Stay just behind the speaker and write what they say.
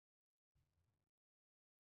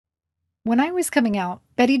When I was coming out,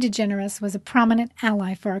 Betty DeGeneres was a prominent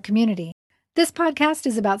ally for our community. This podcast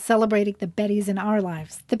is about celebrating the Bettys in our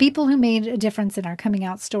lives, the people who made a difference in our coming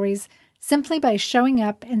out stories simply by showing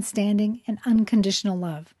up and standing in unconditional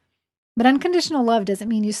love. But unconditional love doesn't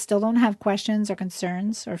mean you still don't have questions or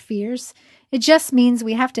concerns or fears. It just means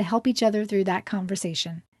we have to help each other through that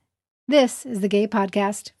conversation. This is the Gay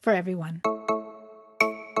Podcast for everyone.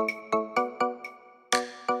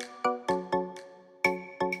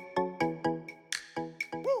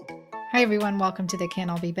 Hi, everyone. Welcome to the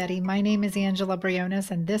Can't All Be Betty. My name is Angela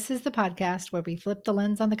Briones, and this is the podcast where we flip the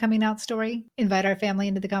lens on the coming out story, invite our family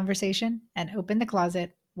into the conversation, and open the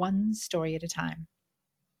closet one story at a time.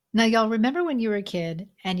 Now, y'all remember when you were a kid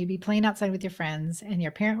and you'd be playing outside with your friends and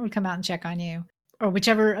your parent would come out and check on you, or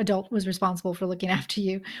whichever adult was responsible for looking after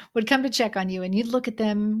you would come to check on you, and you'd look at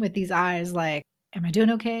them with these eyes like, am I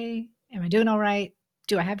doing okay? Am I doing all right?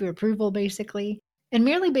 Do I have your approval, basically? And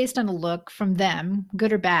merely based on a look from them,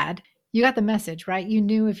 good or bad, you got the message, right? You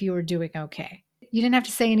knew if you were doing okay. You didn't have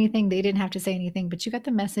to say anything. They didn't have to say anything, but you got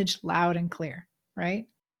the message loud and clear, right?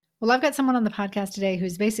 Well, I've got someone on the podcast today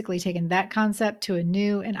who's basically taken that concept to a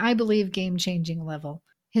new and I believe game-changing level.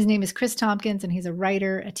 His name is Chris Tompkins, and he's a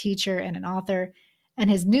writer, a teacher, and an author. And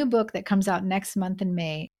his new book that comes out next month in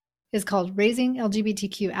May is called Raising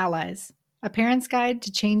LGBTQ Allies, A Parent's Guide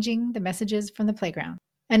to Changing the Messages from the Playground.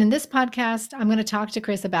 And in this podcast, I'm going to talk to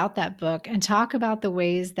Chris about that book and talk about the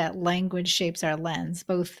ways that language shapes our lens,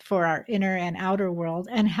 both for our inner and outer world,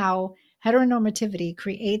 and how heteronormativity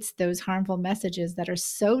creates those harmful messages that are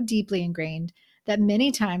so deeply ingrained that many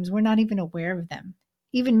times we're not even aware of them.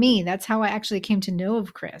 Even me, that's how I actually came to know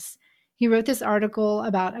of Chris. He wrote this article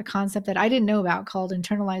about a concept that I didn't know about called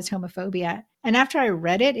internalized homophobia. And after I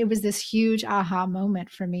read it, it was this huge aha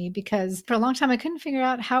moment for me because for a long time I couldn't figure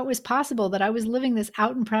out how it was possible that I was living this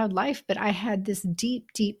out and proud life, but I had this deep,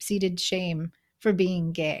 deep-seated shame for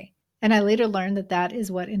being gay. And I later learned that that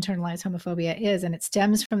is what internalized homophobia is. And it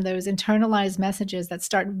stems from those internalized messages that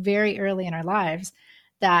start very early in our lives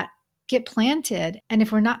that get planted. And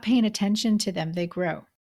if we're not paying attention to them, they grow.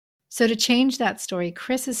 So to change that story,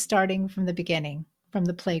 Chris is starting from the beginning, from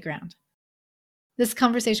the playground. This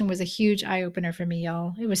conversation was a huge eye-opener for me,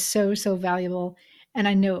 y'all. It was so, so valuable, and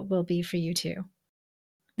I know it will be for you too.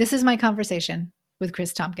 This is my conversation with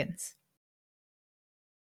Chris Tompkins.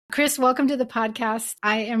 Chris, welcome to the podcast.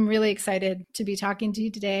 I am really excited to be talking to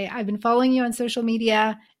you today. I've been following you on social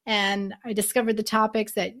media, and I discovered the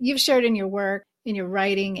topics that you've shared in your work, in your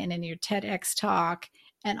writing, and in your TEDx talk.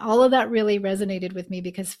 And all of that really resonated with me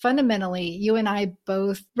because fundamentally, you and I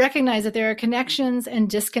both recognize that there are connections and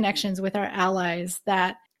disconnections with our allies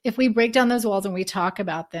that if we break down those walls and we talk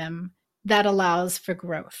about them, that allows for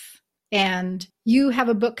growth. And you have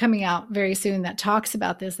a book coming out very soon that talks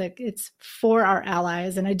about this, like it's for our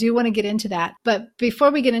allies. And I do want to get into that. But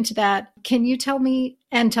before we get into that, can you tell me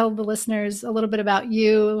and tell the listeners a little bit about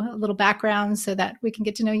you, a little background so that we can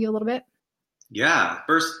get to know you a little bit? Yeah.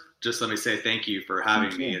 First, just let me say thank you for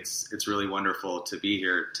having me. It's really wonderful to be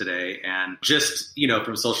here today. And just,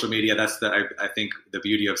 from social media, that's I think the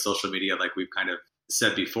beauty of social media, like we've kind of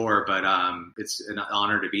said before, but it's an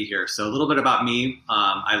honor to be here. So a little bit about me.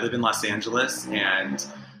 I live in Los Angeles, and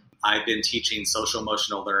I've been teaching social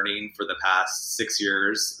emotional learning for the past 6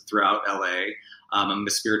 years throughout LA. I'm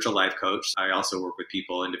a spiritual life coach. I also work with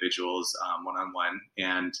people, individuals, one-on-one,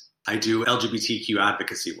 and I do LGBTQ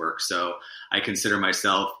advocacy work. So I consider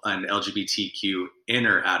myself an LGBTQ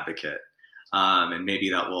inner advocate. And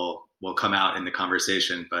maybe that will come out in the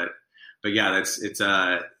conversation. But yeah, it's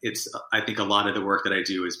I think a lot of the work that I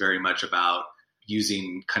do is very much about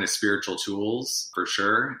using kind of spiritual tools for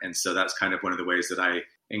sure. And so that's kind of one of the ways that I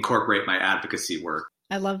incorporate my advocacy work.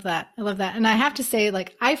 I love that. And I have to say,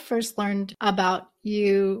 I first learned about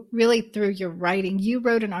you really through your writing. You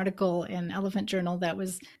wrote an article in Elephant Journal that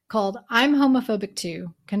was called I'm Homophobic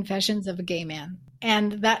Too, Confessions of a Gay Man.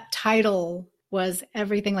 And that title was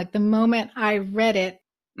everything. Like the moment I read it,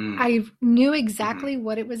 I knew exactly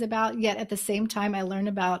what it was about. Yet at the same time, I learned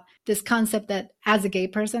about this concept that as a gay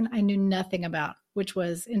person, I knew nothing about, which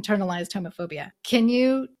was internalized homophobia. Can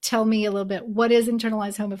you tell me a little bit, what is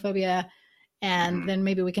internalized homophobia? And then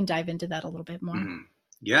maybe we can dive into that a little bit more.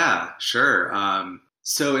 Yeah, sure.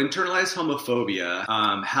 So internalized homophobia,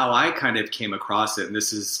 how I kind of came across it, and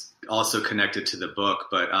this is also connected to the book,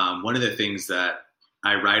 but one of the things that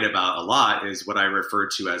I write about a lot is what I refer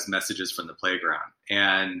to as messages from the playground.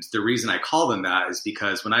 And the reason I call them that is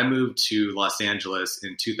because when I moved to Los Angeles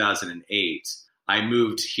in 2008, I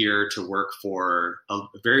moved here to work for a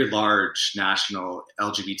very large national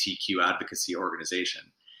LGBTQ advocacy organization.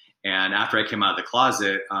 And after I came out of the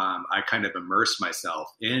closet, I kind of immersed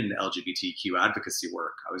myself in LGBTQ advocacy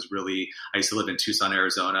work. I used to live in Tucson,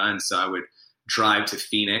 Arizona. And so I would drive to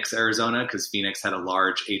Phoenix, Arizona, because Phoenix had a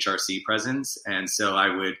large HRC presence. And so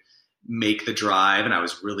I would make the drive, and I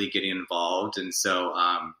was really getting involved. And so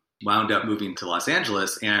wound up moving to Los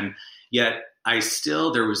Angeles. And yet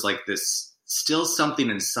there was like this, still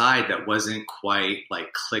something inside that wasn't quite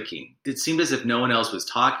like clicking. It seemed as if no one else was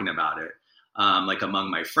talking about it. Like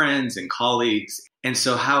among my friends and colleagues. And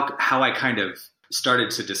so how I kind of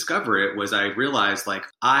started to discover it was I realized like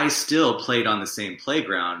I still played on the same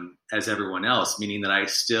playground as everyone else, meaning that I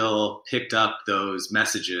still picked up those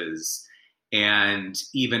messages. And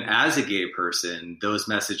even as a gay person, those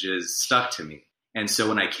messages stuck to me. And so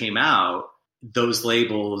when I came out, those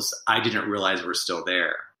labels I didn't realize were still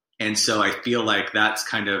there. And so I feel like that's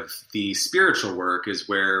kind of the spiritual work, is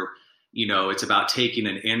where, it's about taking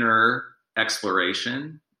an inner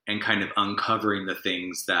exploration and kind of uncovering the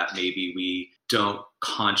things that maybe we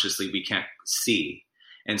can't see.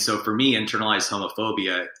 And so for me, internalized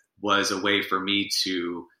homophobia was a way for me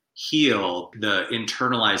to heal the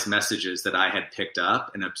internalized messages that I had picked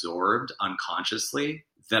up and absorbed unconsciously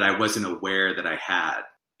that I wasn't aware that I had.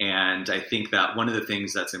 And I think that one of the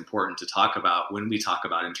things that's important to talk about when we talk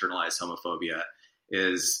about internalized homophobia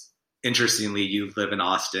is, interestingly, you live in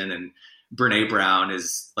Austin, and Brene Brown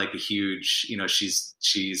is like a huge,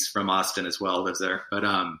 she's from Austin as well, lives there. But,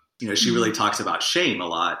 she really talks about shame a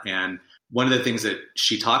lot. And one of the things that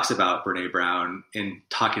she talks about, Brene Brown, in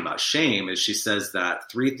talking about shame, is she says that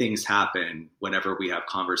 3 things happen whenever we have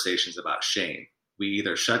conversations about shame. We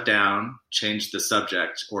either shut down, change the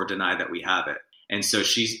subject, or deny that we have it. And so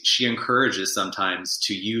she encourages sometimes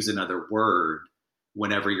to use another word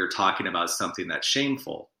whenever you're talking about something that's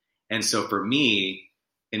shameful. And so for me,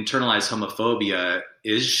 internalized homophobia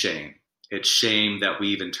is shame. It's shame that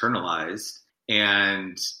we've internalized.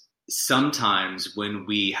 And sometimes when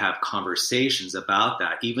we have conversations about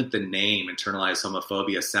that, even the name internalized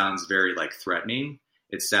homophobia sounds very like threatening.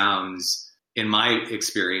 It sounds, in my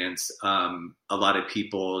experience, a lot of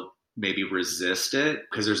people maybe resist it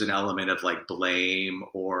because there's an element of like blame,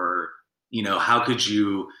 or, how could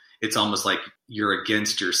you, it's almost like you're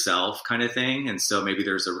against yourself kind of thing. And so maybe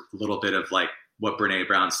there's a little bit of like what Brene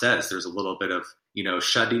Brown says, there's a little bit of,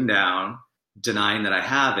 shutting down, denying that I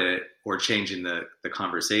have it, or changing the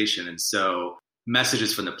conversation. And so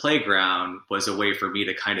Messages from the Playground was a way for me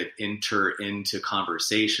to kind of enter into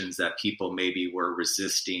conversations that people maybe were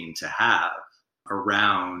resisting to have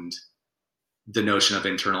around the notion of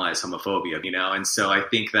internalized homophobia, And so I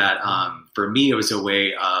think that for me, it was a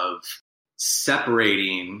way of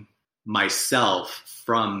separating myself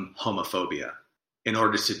from homophobia. In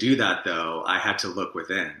order to do that, though, I had to look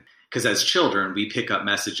within, because as children, we pick up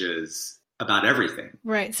messages about everything.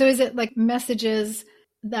 Right. So is it like messages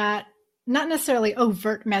that, not necessarily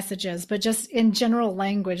overt messages, but just in general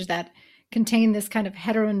language that contain this kind of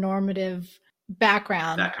heteronormative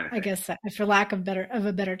background, that kind of thing. I guess, for lack of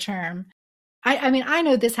a better term? I mean, I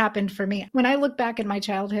know this happened for me. When I look back at my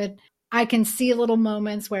childhood, I can see little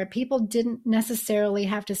moments where people didn't necessarily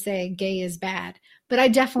have to say gay is bad, but I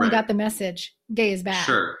definitely got the message gay is bad,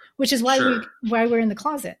 which is why we're in the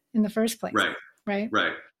closet in the first place.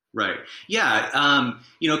 Right. Yeah.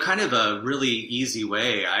 Kind of a really easy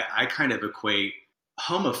way. I kind of equate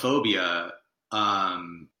homophobia.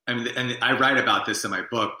 And I write about this in my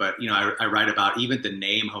book, but, I write about even the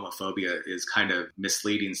name homophobia is kind of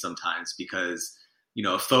misleading sometimes, because,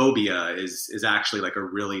 phobia is actually like a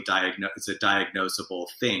really it's a diagnosable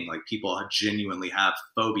thing. Like people genuinely have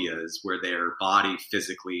phobias where their body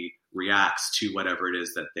physically reacts to whatever it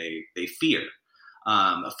is that they fear,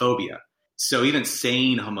 a phobia. So even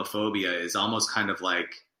saying homophobia is almost kind of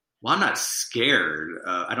like, well, I'm not scared.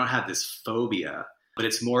 I don't have this phobia, but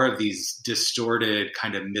it's more of these distorted,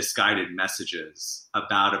 kind of misguided messages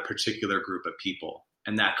about a particular group of people.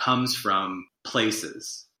 And that comes from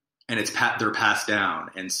places, and they're passed down.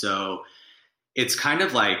 And so it's kind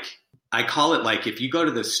of like, I call it like, if you go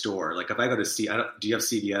to the store, like if I go to do you have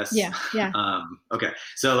CVS? Yeah. Okay.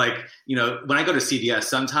 So like, when I go to CVS,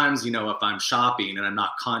 sometimes, if I'm shopping and I'm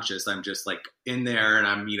not conscious, I'm just like in there and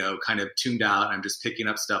I'm, kind of tuned out. I'm just picking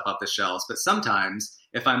up stuff off the shelves. But sometimes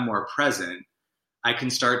if I'm more present, I can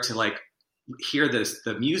start to like hear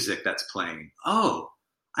the music that's playing. Oh,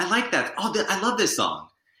 I like that. Oh, I love this song.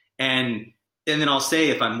 And then I'll say,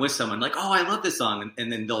 if I'm with someone, like, oh, I love this song.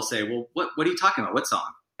 And then they'll say, well, what are you talking about? What song?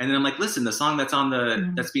 And then I'm like, listen, the song that's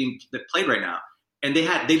that's being played right now. And they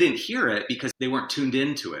didn't hear it because they weren't tuned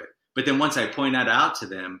into it. But then once I point that out to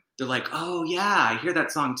them, they're like, oh yeah, I hear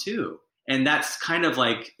that song too. And that's kind of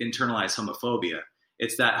like internalized homophobia.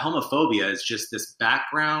 It's that homophobia is just this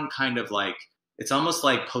background kind of like, it's almost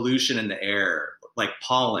like pollution in the air, like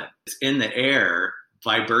pollen. It's in the air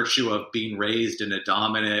by virtue of being raised in a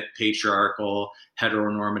dominant, patriarchal,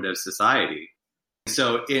 heteronormative society.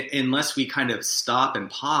 So unless we kind of stop and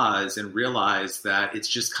pause and realize that it's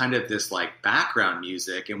just kind of this like background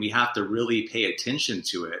music and we have to really pay attention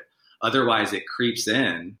to it, otherwise it creeps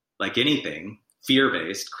in like anything,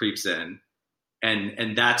 fear-based creeps in.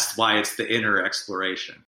 And that's why it's the inner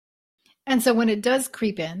exploration. And so when it does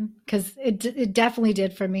creep in, because it definitely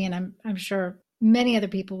did for me, and I'm sure many other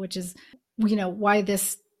people, which is, why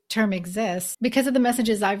this term exists, because of the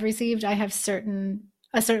messages I've received, I have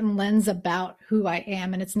a certain lens about who I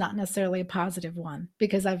am, and it's not necessarily a positive one,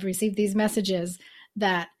 because I've received these messages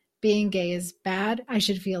that being gay is bad. I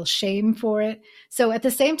should feel shame for it. So at the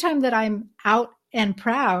same time that I'm out and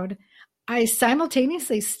proud, I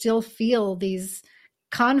simultaneously still feel these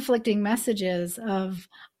conflicting messages of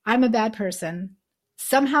I'm a bad person.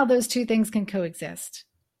 Somehow those two things can coexist.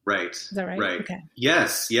 Right. Is that right? Right. Okay.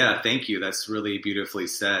 Yes. Yeah. Thank you. That's really beautifully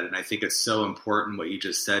said. And I think it's so important what you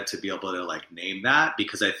just said to be able to like name that,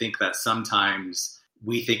 because I think that sometimes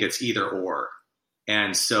we think it's either or.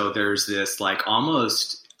 And so there's this like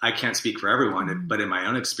almost, I can't speak for everyone, but in my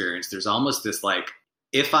own experience, there's almost this like,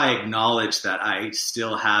 if I acknowledge that I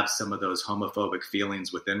still have some of those homophobic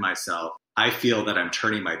feelings within myself, I feel that I'm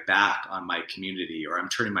turning my back on my community, or I'm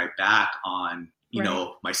turning my back on,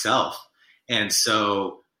 myself. And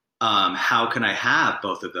so how can I have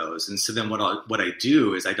both of those? And so then what I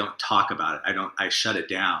do is I don't talk about it. I shut it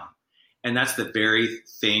down. And that's the very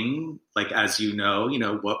thing, like, as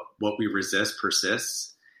what we resist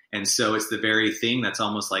persists. And so it's the very thing that's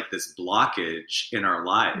almost like this blockage in our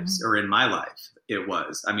lives, or in my life. It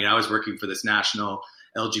was. I mean, I was working for this national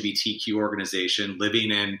LGBTQ organization,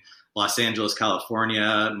 living in Los Angeles,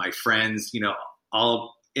 California, my friends,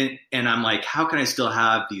 and I'm like, how can I still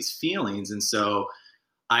have these feelings? And so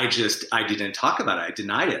I didn't talk about it. I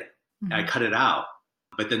denied it. Mm-hmm. I cut it out.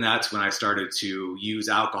 But then that's when I started to use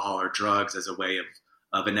alcohol or drugs as a way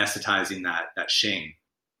of anesthetizing that shame.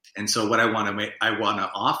 And so what I want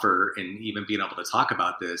to offer, and even being able to talk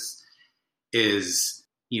about this, is,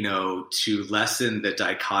 to lessen the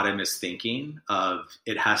dichotomous thinking of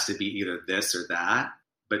it has to be either this or that,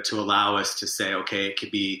 but to allow us to say, okay, it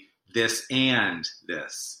could be this and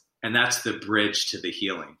this. And that's the bridge to the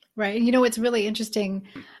healing. Right. It's really interesting.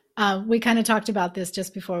 We kind of talked about this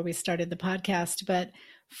just before we started the podcast, but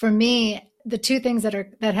for me, the two things that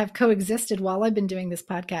have coexisted while I've been doing this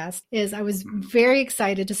podcast is I was very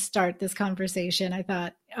excited to start this conversation. I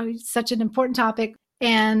thought, it's such an important topic.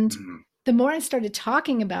 And the more I started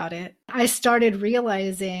talking about it, I started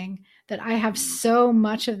realizing that I have so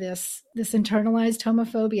much of this internalized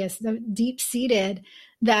homophobia, so deep-seated,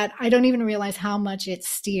 that I don't even realize how much it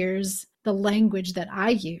steers the language that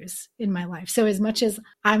I use in my life. So as much as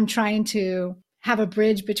I'm trying to have a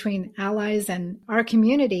bridge between allies and our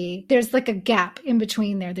community, there's like a gap in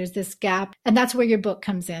between there. There's this gap. And that's where your book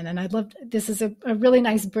comes in. And this is a really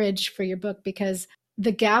nice bridge for your book, because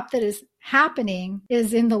the gap that is happening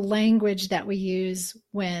is in the language that we use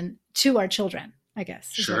to our children, I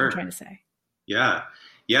guess, is what I'm trying to say. Yeah.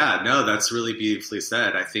 Yeah. No, that's really beautifully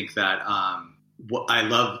said. I think that I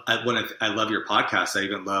love your podcast. I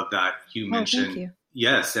even love that you mentioned. Thank you.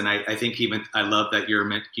 Yes. And I think I love that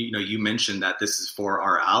you mentioned that this is for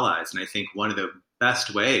our allies. And I think one of the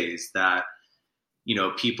best ways that,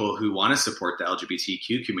 people who want to support the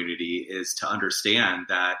LGBTQ community is to understand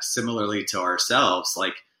that similarly to ourselves,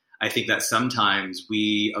 like, I think that sometimes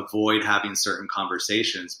we avoid having certain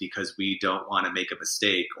conversations because we don't want to make a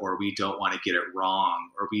mistake, or we don't want to get it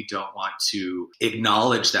wrong, or we don't want to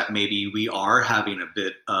acknowledge that maybe we are having a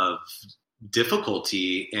bit of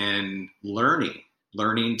difficulty in learning.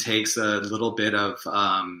 Learning takes a little bit of,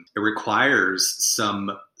 it requires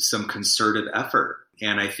some concerted effort.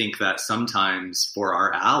 And I think that sometimes for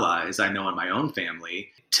our allies, I know in my own family,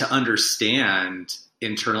 to understand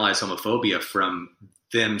internalized homophobia from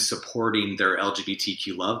them supporting their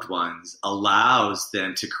LGBTQ loved ones allows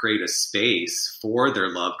them to create a space for their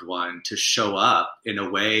loved one to show up in a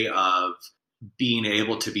way of being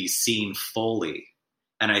able to be seen fully.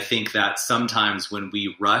 And I think that sometimes when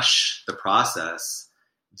we rush the process,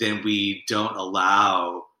 then we don't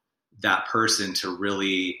allow that person to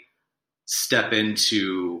really step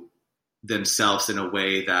into themselves in a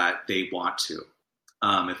way that they want to,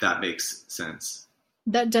 if that makes sense.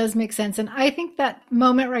 That does make sense. And I think that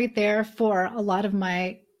moment right there, for a lot of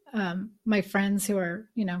my friends who are,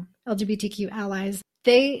 LGBTQ allies,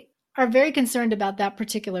 they are very concerned about that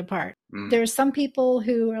particular part. There are some people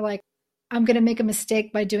who are like, I'm going to make a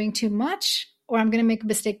mistake by doing too much, or I'm going to make a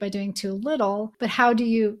mistake by doing too little. But how do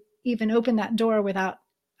you even open that door without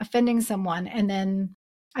offending someone and then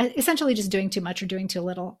essentially just doing too much or doing too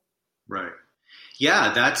little? Right.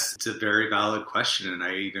 Yeah, it's a very valid question. And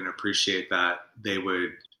I even appreciate that they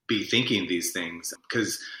would be thinking these things,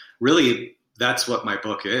 because really that's what my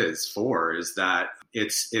book is that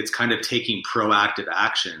it's kind of taking proactive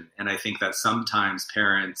action. And I think that sometimes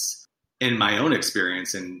parents, in my own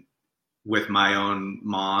experience and with my own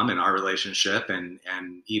mom and our relationship, and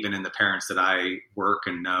even in the parents that I work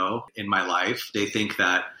and know in my life, they think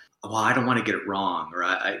that, well, I don't want to get it wrong, or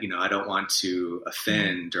I don't want to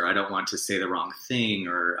offend, or I don't want to say the wrong thing,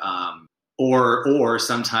 or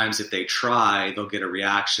sometimes if they try, they'll get a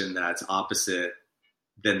reaction that's opposite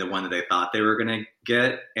than the one that they thought they were going to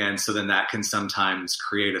get. And so then that can sometimes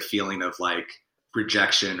create a feeling of like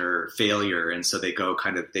rejection or failure. And so they go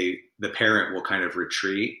the parent will kind of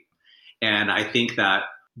retreat. And I think that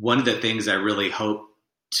one of the things I really hope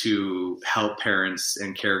to help parents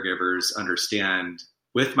and caregivers understand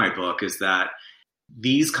with my book is that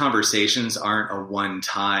these conversations aren't a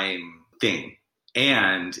one-time thing.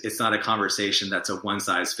 And it's not a conversation that's a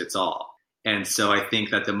one-size-fits-all. And so I think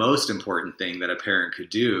that the most important thing that a parent could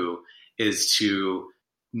do is to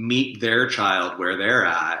meet their child where they're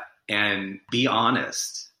at and be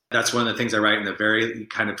honest. That's one of the things I write in the very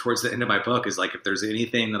kind of towards the end of my book, is like, if there's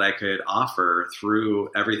anything that I could offer through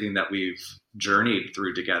everything that we've journeyed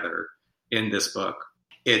through together in this book,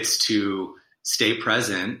 it's to stay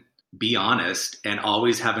present, be honest, and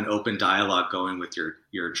always have an open dialogue going with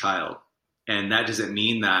your child. And that doesn't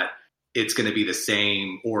mean that it's going to be the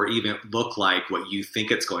same or even look like what you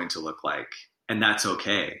think it's going to look like. And that's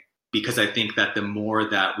okay. Because I think that the more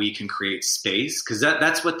that we can create space, because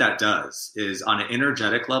that's what that does, is on an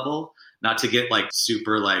energetic level, not to get like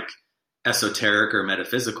super like esoteric or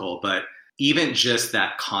metaphysical, but even just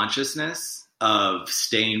that consciousness of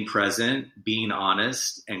staying present, being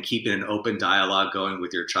honest, and keeping an open dialogue going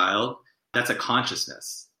with your child, that's a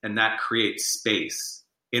consciousness. And that creates space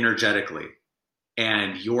energetically.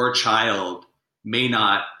 And your child may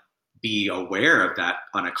not be aware of that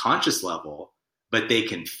on a conscious level, but they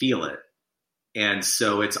can feel it. And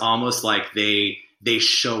so it's almost like they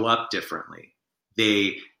show up differently.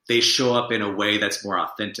 They show up in a way that's more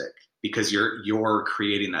authentic because you're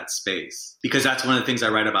creating that space. Because that's one of the things I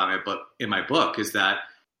write about in my book is that,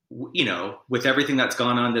 you know, with everything that's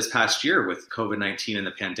gone on this past year with COVID-19 and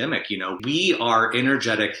the pandemic, you know, we are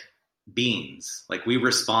energetic beings. Like, we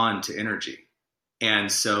respond to energy.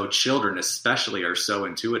 And so children especially are so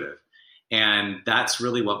intuitive. And that's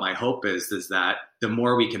really what my hope is that the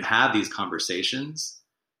more we can have these conversations,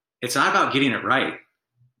 it's not about getting it right.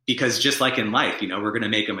 Because just like in life, you know, we're going to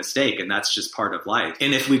make a mistake, and that's just part of life.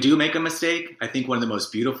 And if we do make a mistake, I think one of the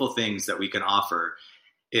most beautiful things that we can offer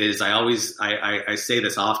is, I say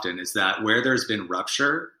this often, is that where there's been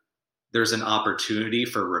rupture, there's an opportunity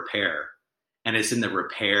for repair. And it's in the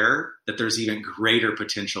repair that there's even greater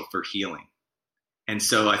potential for healing. And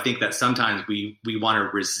so I think that sometimes we want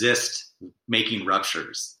to resist making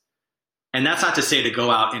ruptures. And that's not to say to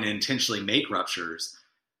go out and intentionally make ruptures.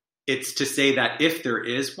 It's to say that if there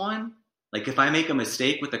is one, like if I make a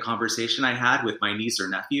mistake with the conversation I had with my niece or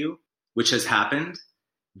nephew, which has happened,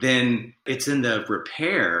 then it's in the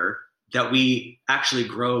repair that we actually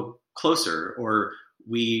grow closer, or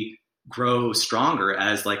we grow stronger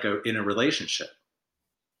as like in a relationship.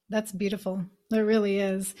 That's beautiful. It really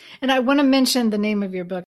is. And I want to mention the name of your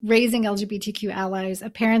book, Raising LGBTQ Allies, A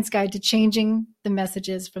Parent's Guide to Changing the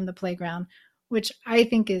Messages from the Playground, which I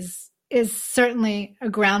think is certainly a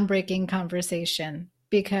groundbreaking conversation,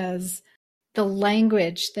 because the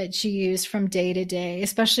language that you use from day to day,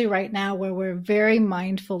 especially right now where we're very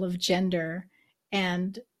mindful of gender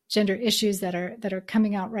and gender issues that are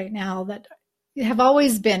coming out right now that have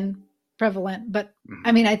always been prevalent. But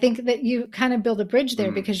I mean, I think that you kind of build a bridge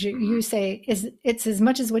there, because you say it's as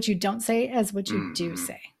much as what you don't say as what you do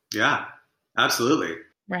say. Yeah, absolutely.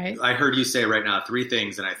 Right. I heard you say right now 3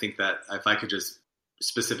 things. And I think that if I could just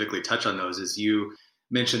specifically touch on those, is you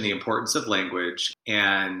mentioned the importance of language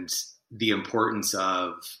and the importance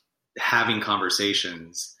of having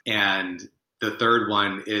conversations. And the third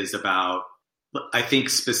one is about, I think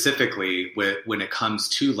specifically when it comes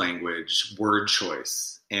to language, word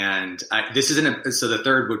choice. And so the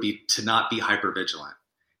third would be to not be hypervigilant,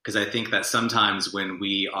 because I think that sometimes when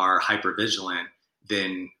we are hypervigilant,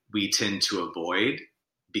 then we tend to avoid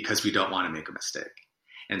because we don't want to make a mistake.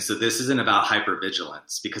 And so this isn't about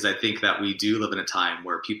hypervigilance, because I think that we do live in a time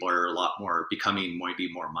where people are a lot more becoming maybe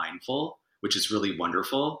more mindful, which is really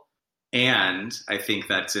wonderful. And I think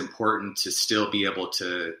that it's important to still be able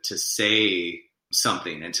to say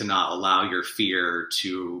something and to not allow your fear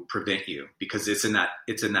to prevent you, because it's in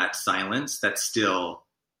that silence that still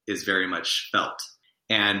is very much felt.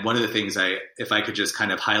 And one of the things if I could just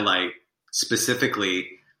kind of highlight specifically,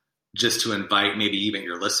 just to invite maybe even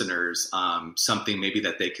your listeners, something maybe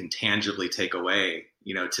that they can tangibly take away,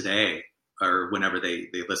 today or whenever they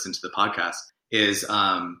listen to the podcast, is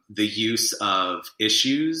the use of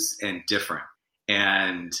issues and different.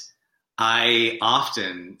 And I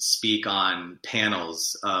often speak on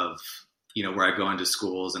panels of, where I go into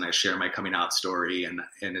schools and I share my coming out story. And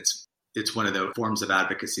it's one of the forms of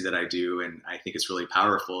advocacy that I do. And I think it's really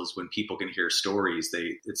powerful is when people can hear stories,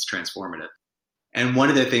 it's transformative. And one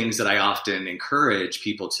of the things that I often encourage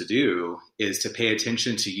people to do is to pay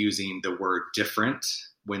attention to using the word different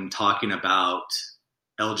when talking about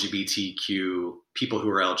LGBTQ, people who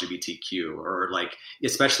are LGBTQ, or like,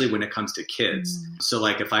 especially when it comes to kids. So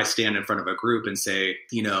like if I stand in front of a group and say,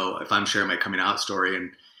 if I'm sharing my coming out story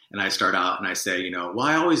and I start out and I say, well,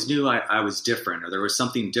 I always knew I was different, or there was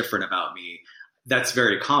something different about me. That's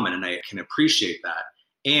very common. And I can appreciate that.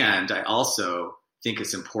 And I also think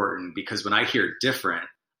it's important because when I hear different,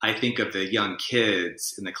 I think of the young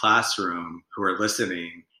kids in the classroom who are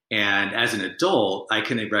listening. And as an adult, I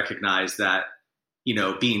can recognize that,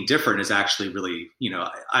 being different is actually really,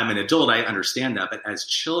 I'm an adult, I understand that. But as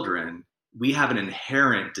children, we have an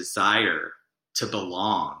inherent desire to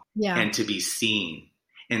belong and to be seen.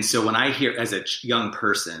 And so when I hear, as a young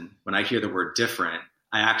person, when I hear the word different,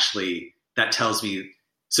 that tells me,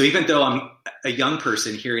 so even though I'm a young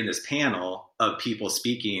person hearing this panel of people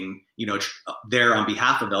speaking, there on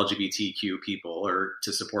behalf of LGBTQ people or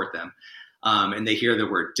to support them, and they hear the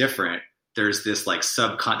word different, there's this like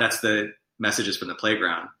that's the messages from the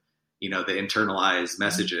playground, the internalized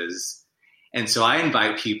messages. And so I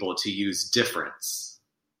invite people to use difference,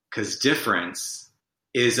 because difference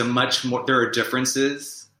is there are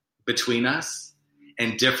differences between us,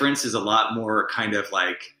 and difference is a lot more kind of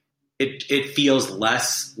like, it feels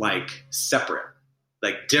less like separate,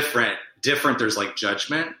 like different, there's like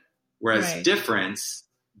judgment. Whereas difference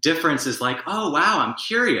is like, oh, wow, I'm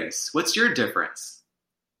curious. What's your difference?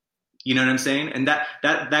 You know what I'm saying? And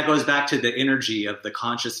that goes back to the energy of the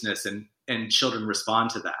consciousness, and children respond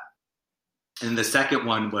to that. And the second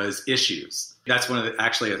one was issues. That's one of the,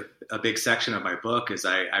 actually a big section of my book is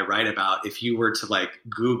I write about, if you were to like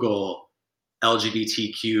Google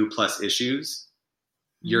LGBTQ plus issues,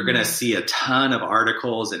 you're going to see a ton of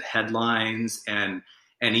articles and headlines, and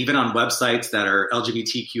even on websites that are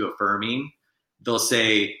LGBTQ affirming, they'll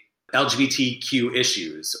say LGBTQ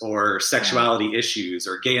issues or sexuality issues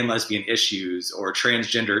or gay and lesbian issues or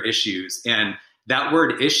transgender issues. And that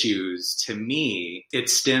word issues, to me, it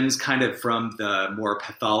stems kind of from the more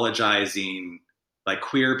pathologizing, like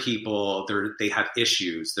queer people, they have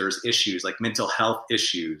issues. There's issues like mental health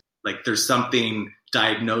issues, like there's something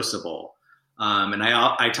diagnosable. And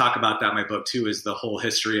I talk about that in my book too, is the whole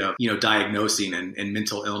history of, diagnosing and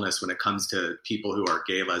mental illness when it comes to people who are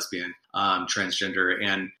gay, lesbian, transgender.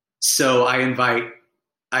 And so I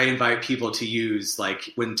invite people to use,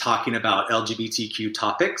 like, when talking about LGBTQ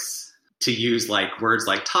topics, to use like words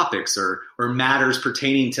like topics or matters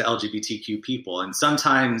pertaining to LGBTQ people. And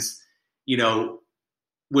sometimes,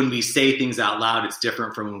 when we say things out loud, it's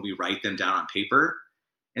different from when we write them down on paper.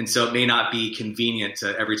 And so it may not be convenient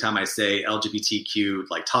to every time I say LGBTQ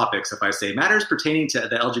like topics, if I say matters pertaining to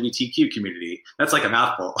the LGBTQ community, that's like a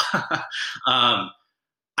mouthful.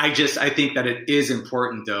 I think that it is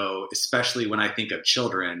important though, especially when I think of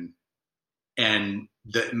children and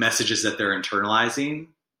the messages that they're internalizing,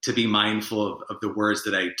 to be mindful of the words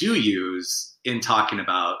that I do use in talking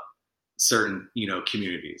about certain,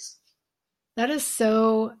 communities. That is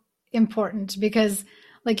so important because,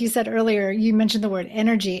 like you said earlier, you mentioned the word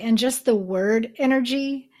energy, and just the word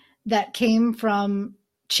energy that came from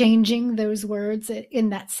changing those words in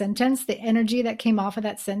that sentence, the energy that came off of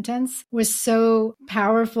that sentence was so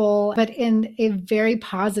powerful, but in a very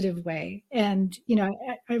positive way. And,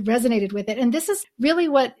 I resonated with it. And this is really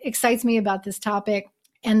what excites me about this topic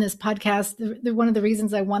and this podcast. One of the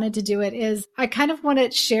reasons I wanted to do it is I kind of want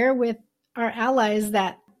to share with our allies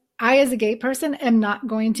that I, as a gay person, am not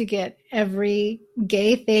going to get every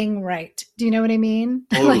gay thing right. Do you know what I mean?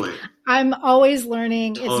 Totally. I'm always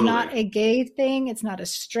learning. Totally. It's not a gay thing. It's not a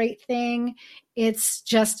straight thing. It's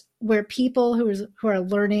just we're people who are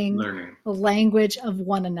learning the language of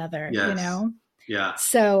one another, Yes. Yeah.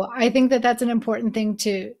 So I think that that's an important thing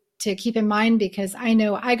to keep in mind, because I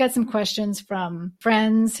know I got some questions from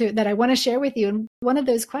friends that I want to share with you. And one of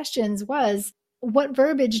those questions was, what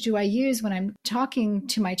verbiage do I use when I'm talking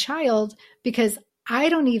to my child? Because I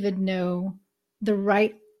don't even know the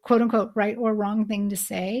right quote unquote right or wrong thing to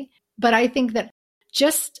say. But I think that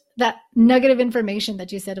just that nugget of information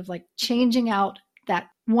that you said of like changing out that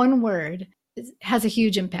one word has a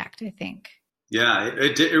huge impact, I think. Yeah,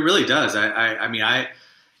 it really does. I mean,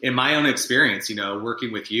 in my own experience,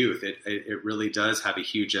 working with youth, it really does have a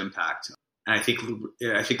huge impact. And I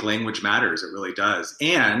think language matters. It really does.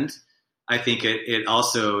 And I think it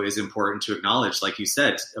also is important to acknowledge, like you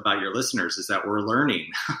said about your listeners, is that we're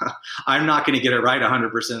learning. I'm not going to get it right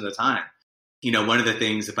 100% of the time. One of the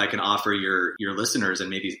things, if I can offer your listeners and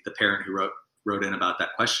maybe the parent who wrote in about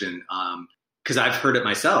that question, because I've heard it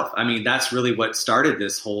myself. I mean, that's really what started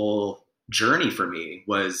this whole journey for me,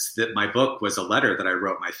 was that my book was a letter that I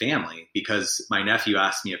wrote my family because my nephew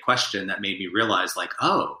asked me a question that made me realize, like,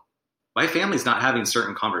 oh, my family's not having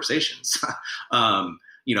certain conversations. I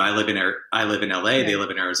live in LA, Right. They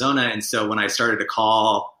live in Arizona. And so when I started to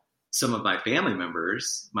call some of my family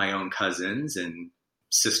members, my own cousins and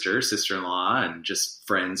sister-in-law, and just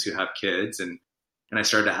friends who have kids, and I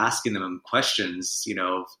started asking them questions,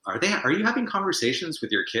 are you having conversations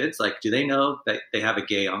with your kids? Like, do they know that they have a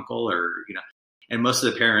gay uncle and most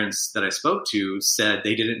of the parents that I spoke to said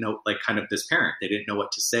they didn't know, like kind of this parent, they didn't know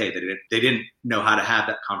what to say. They didn't know how to have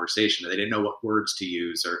that conversation, or they didn't know what words to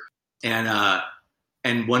use,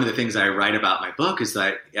 and one of the things I write about in my book is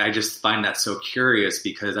that I just find that so curious,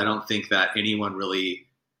 because I don't think that anyone really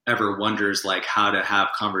ever wonders like how to have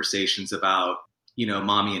conversations about,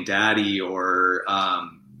 mommy and daddy, or,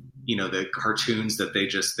 the cartoons that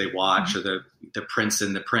they watch, or the prince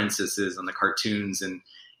and the princesses and the cartoons. And,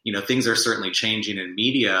 things are certainly changing in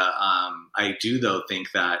media. I do, though,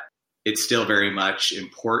 think that it's still very much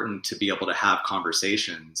important to be able to have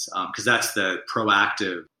conversations, because that's the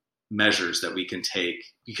proactive measures that we can take.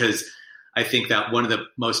 Because I think that one of the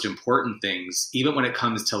most important things, even when it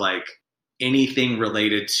comes to like anything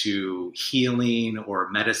related to healing or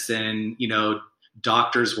medicine,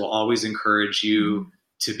 doctors will always encourage you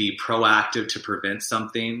to be proactive to prevent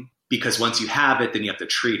something, because once you have it, then you have to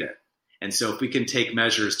treat it. And so if we can take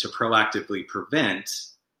measures to proactively prevent,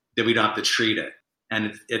 then we don't have to treat it.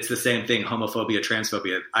 And it's the same thing, homophobia,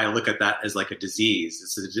 transphobia. I look at that as like a disease.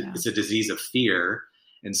 It's a disease of fear.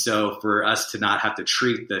 And so for us to not have to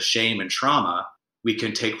treat the shame and trauma, we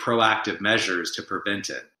can take proactive measures to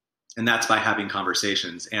prevent it. And that's by having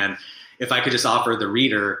conversations. And if I could just offer the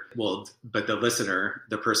reader, but the listener,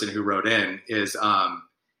 the person who wrote in, is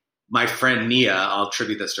my friend Nia. I'll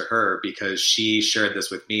attribute this to her because she shared this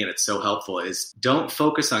with me, and it's so helpful, is don't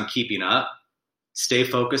focus on keeping up, stay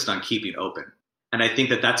focused on keeping open. And I think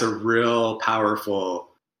that that's a real powerful,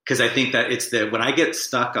 because I think that when I get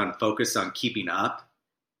stuck on focus on keeping up,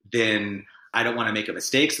 then I don't want to make a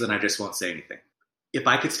mistake, so then I just won't say anything. If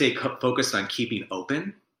I could stay focused on keeping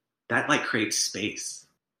open, that like creates space.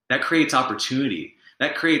 That creates opportunity.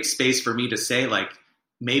 That creates space for me to say, like,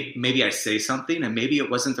 maybe I say something and maybe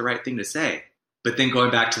it wasn't the right thing to say. But then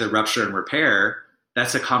going back to the rupture and repair,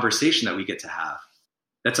 that's a conversation that we get to have.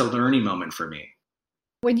 That's a learning moment for me.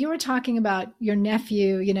 When you were talking about your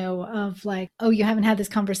nephew, of like, oh, you haven't had this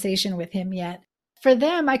conversation with him yet. For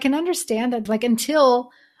them, I can understand that, like,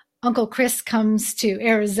 until Uncle Chris comes to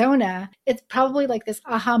Arizona, it's probably like this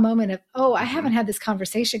aha moment of, oh, I haven't had this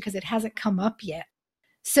conversation because it hasn't come up yet.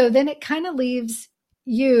 So then it kind of leaves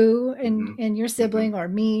you and your sibling, or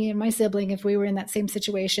me and my sibling, if we were in that same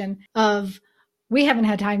situation, of we haven't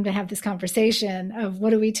had time to have this conversation of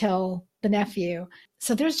what do we tell the nephew.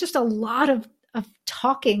 So there's just a lot of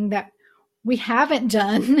talking that we haven't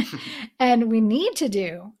done and we need to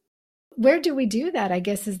do. Where do we do that, I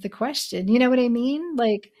guess, is the question. You know what I mean?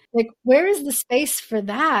 Like where is the space for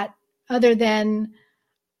that, other than,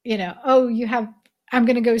 I'm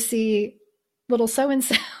going to go see little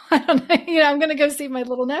so-and-so. I don't know, I'm going to go see my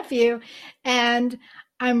little nephew, and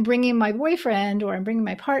I'm bringing my boyfriend, or I'm bringing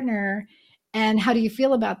my partner. And how do you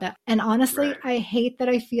feel about that? And honestly, right. I hate that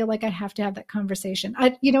I feel like I have to have that conversation.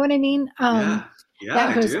 You know what I mean?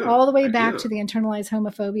 That goes all the way back to the internalized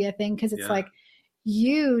homophobia thing, because it's like,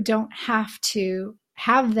 you don't have to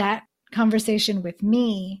have that conversation with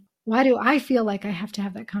me. Why do I feel like I have to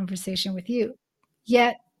have that conversation with you?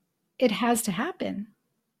 Yet it has to happen.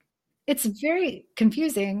 It's very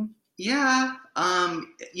confusing. Yeah.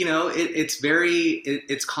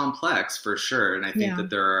 It's complex for sure. And I think that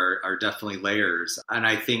there are definitely layers. And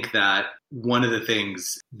I think that one of the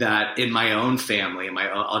things that in my own family,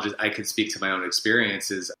 I can speak to my own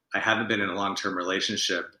experiences. I haven't been in a long-term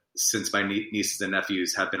relationship since my nieces and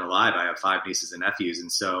nephews have been alive. I have 5 nieces and nephews.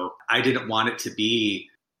 And so I didn't want it to be,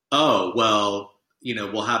 oh, well,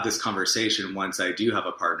 we'll have this conversation once I do have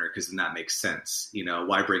a partner, because then that makes sense.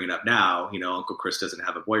 Why bring it up now? Uncle Chris doesn't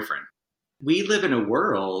have a boyfriend. we live in a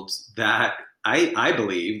world that I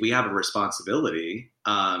believe we have a responsibility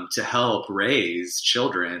to help raise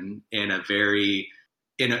children in a very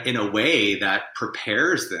in a way that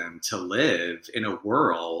prepares them to live in a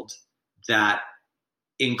world that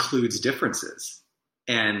includes differences.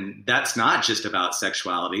 And that's not just about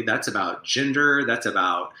sexuality. That's about gender. That's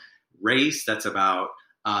about race. That's about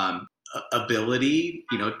ability,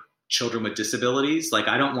 children with disabilities. Like,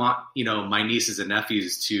 I don't want, my nieces and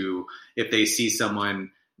nephews to, if they see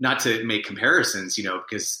someone, not to make comparisons,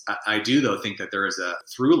 because I do, though, think that there is a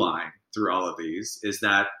through line through all of these, is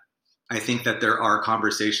that I think that there are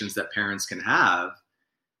conversations that parents can have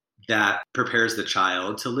that prepares the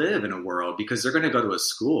child to live in a world, because they're going to go to a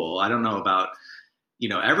school. I don't know about,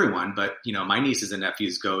 everyone, but, my nieces and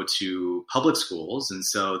nephews go to public schools. And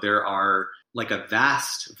so there are like a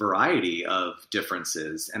vast variety of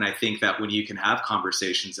differences. And I think that when you can have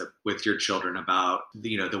conversations with your children about,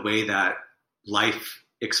 the way that life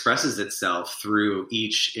expresses itself through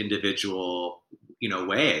each individual,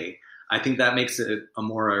 way, I think that makes it a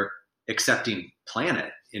more accepting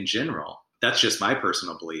planet in general. That's just my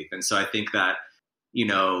personal belief. And so I think that,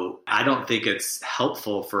 I don't think it's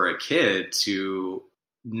helpful for a kid to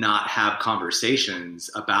not have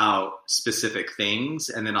conversations about specific things.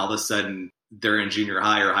 And then all of a sudden they're in junior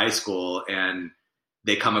high or high school and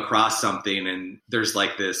they come across something and there's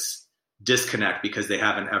like this disconnect because they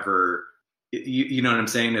haven't ever, you know what I'm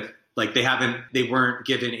saying? If like they weren't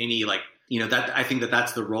given any like, that I think that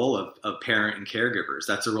that's the role of parent and caregivers.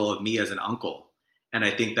 That's the role of me as an uncle. And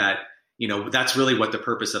I think that, that's really what the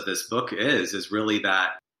purpose of this book is really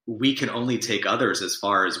that we can only take others as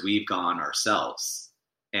far as we've gone ourselves.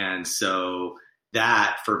 And so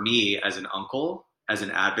that for me as an uncle, as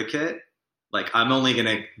an advocate, like I'm only going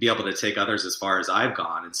to be able to take others as far as I've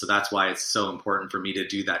gone. And so that's why it's so important for me to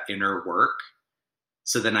do that inner work.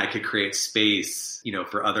 So then I could create space,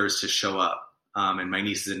 for others to show up, and my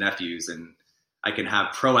nieces and nephews, and I can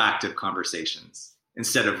have proactive conversations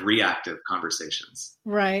instead of reactive conversations.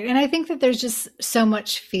 Right. And I think that there's just so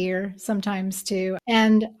much fear sometimes too.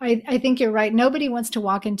 And I think you're right. Nobody wants to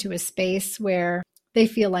walk into a space where they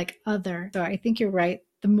feel like other. So I think you're right.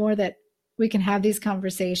 The more that we can have these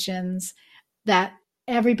conversations, that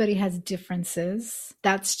everybody has differences,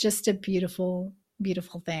 that's just a beautiful,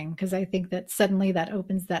 beautiful thing. Because I think that suddenly that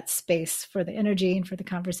opens that space for the energy and for the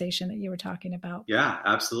conversation that you were talking about. Yeah,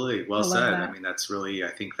 absolutely. Well said. I mean, that's really,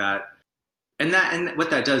 I think that, and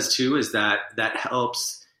what that does too is that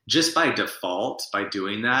helps just by default, by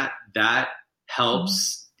doing that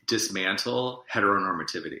helps dismantle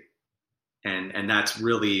heteronormativity. And that's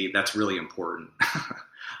really important.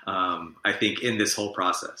 I think in this whole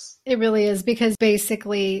process. It really is, because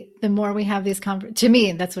basically the more we have these to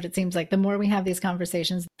me, that's what it seems like. The more we have these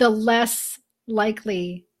conversations, the less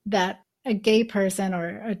likely that a gay person or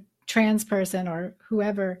a trans person or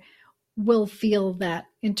whoever will feel that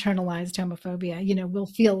internalized homophobia, will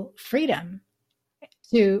feel freedom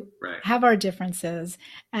to have our differences.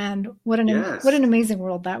 And what an amazing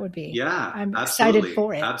world that would be. Yeah, I'm excited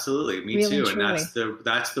for it. Absolutely. Me really, too. Truly. And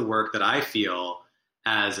that's the work that I feel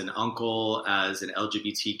as an uncle, as an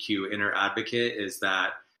LGBTQ inner advocate, is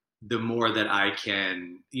that the more that I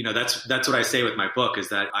can, that's what I say with my book, is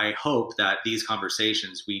that I hope that these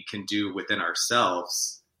conversations we can do within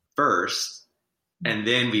ourselves first, and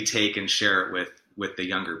then we take and share it with the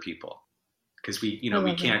younger people, because we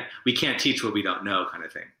can't teach what we don't know, kind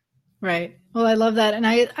of thing. Right. Well, I love that. And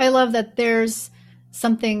I love that there's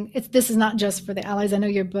something, this is not just for the allies. I know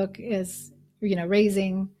your book is,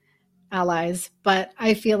 raising allies, but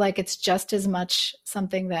I feel like it's just as much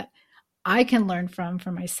something that I can learn from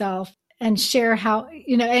for myself and share how,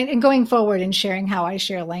 and going forward and sharing how I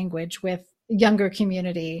share language with the younger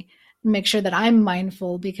community, make sure that I'm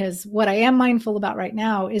mindful, because what I am mindful about right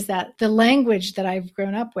now is that the language that I've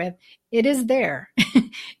grown up with, it is there.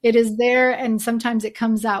 It is there. And sometimes it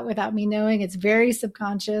comes out without me knowing. It's very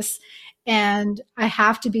subconscious. And I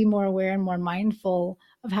have to be more aware and more mindful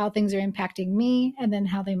of how things are impacting me, and then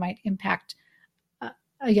how they might impact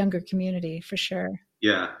a younger community, for sure.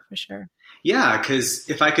 Yeah. For sure. Yeah. Because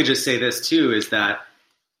if I could just say this too, is that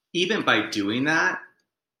even by doing that,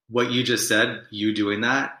 what you just said, you doing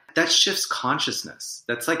that shifts consciousness.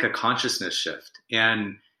 That's like a consciousness shift.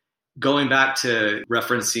 And going back to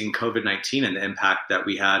referencing COVID-19 and the impact that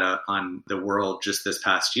we had on the world just this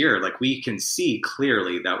past year, like we can see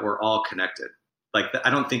clearly that we're all connected. Like, I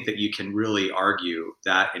don't think that you can really argue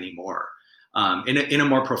that anymore, in a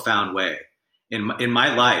more profound way. In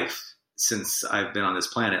my life, since I've been on this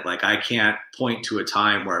planet, like I can't point to a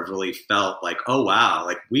time where I've really felt like, oh wow,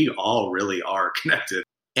 like we all really are connected.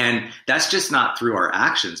 And that's just not through our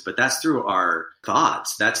actions, but that's through our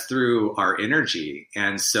thoughts. That's through our energy.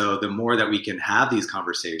 And so the more that we can have these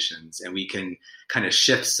conversations and we can kind of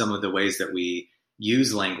shift some of the ways that we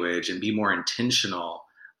use language and be more intentional,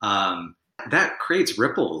 that creates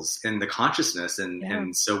ripples in the consciousness.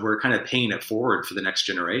 And so we're kind of paying it forward for the next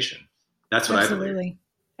generation. That's what I believe.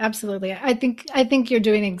 Absolutely. I think you're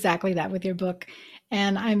doing exactly that with your book.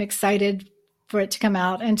 And I'm excited for it to come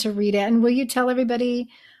out and to read it. And will you tell everybody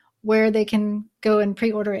where they can go and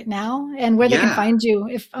pre-order it now, and where they can find you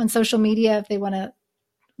if on social media, if they want to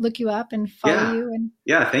look you up and follow you?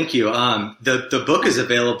 Thank you. The book is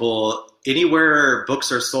available anywhere books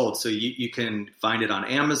are sold. So you can find it on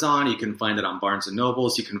Amazon. You can find it on Barnes and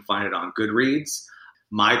Nobles. You can find it on Goodreads.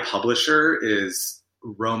 My publisher is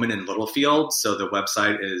Rowman and Littlefield. So the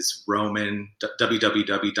website is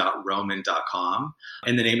www.rowman.com.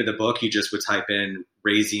 And the name of the book, you just would type in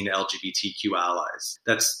Raising LGBTQ Allies.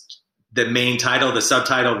 That's the main title. The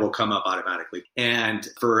subtitle will come up automatically. And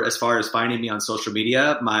for as far as finding me on social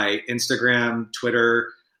media, my Instagram, Twitter,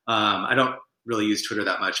 I don't really use Twitter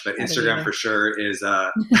that much, but Instagram for sure is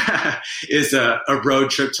a road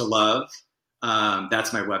trip to love.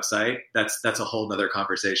 That's my website. That's a whole nother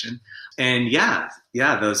conversation. And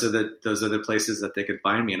those are the places that they could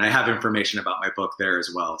find me. And I have information about my book there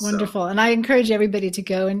as well. Wonderful. So. And I encourage everybody to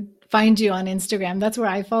go and find you on Instagram. That's where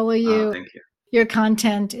I follow you. Thank you. Your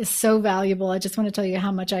content is so valuable. I just want to tell you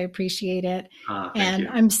how much I appreciate it. Thank you.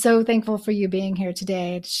 I'm so thankful for you being here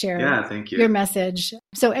today to share thank you. your message.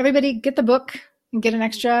 So everybody get the book and get an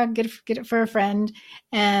extra, get it for a friend.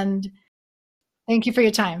 And thank you for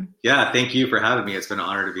your time. Yeah, thank you for having me. It's been an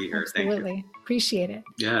honor to be here. Absolutely. Thank you. Appreciate it.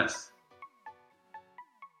 Yes.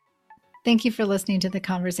 Thank you for listening to the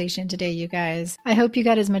conversation today, you guys. I hope you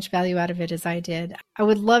got as much value out of it as I did. I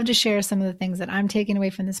would love to share some of the things that I'm taking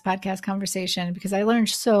away from this podcast conversation because I learned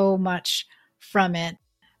so much from it.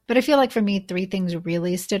 But I feel like for me, 3 things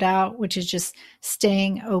really stood out, which is just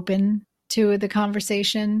staying open to the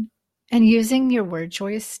conversation and using your word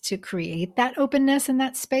choice to create that openness in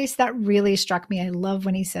that space. That really struck me. I love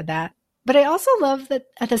when he said that. But I also love that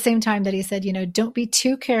at the same time that he said, don't be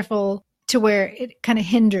too careful to where it kind of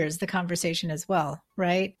hinders the conversation as well,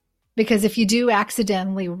 right? Because if you do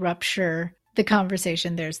accidentally rupture the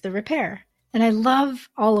conversation, there's the repair. And I love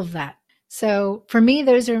all of that. So for me,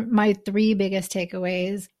 those are my 3 biggest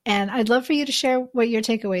takeaways. And I'd love for you to share what your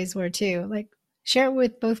takeaways were too. Like share it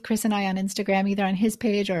with both Chris and I on Instagram, either on his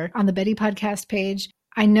page or on the Betty Podcast page.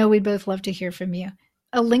 I know we'd both love to hear from you.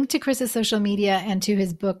 A link to Chris's social media and to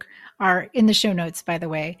his book are in the show notes, by the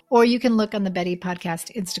way, or you can look on the Betty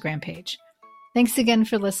Podcast Instagram page. Thanks again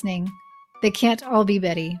for listening. They can't all be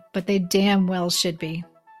Betty, but they damn well should be.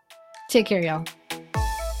 Take care, y'all.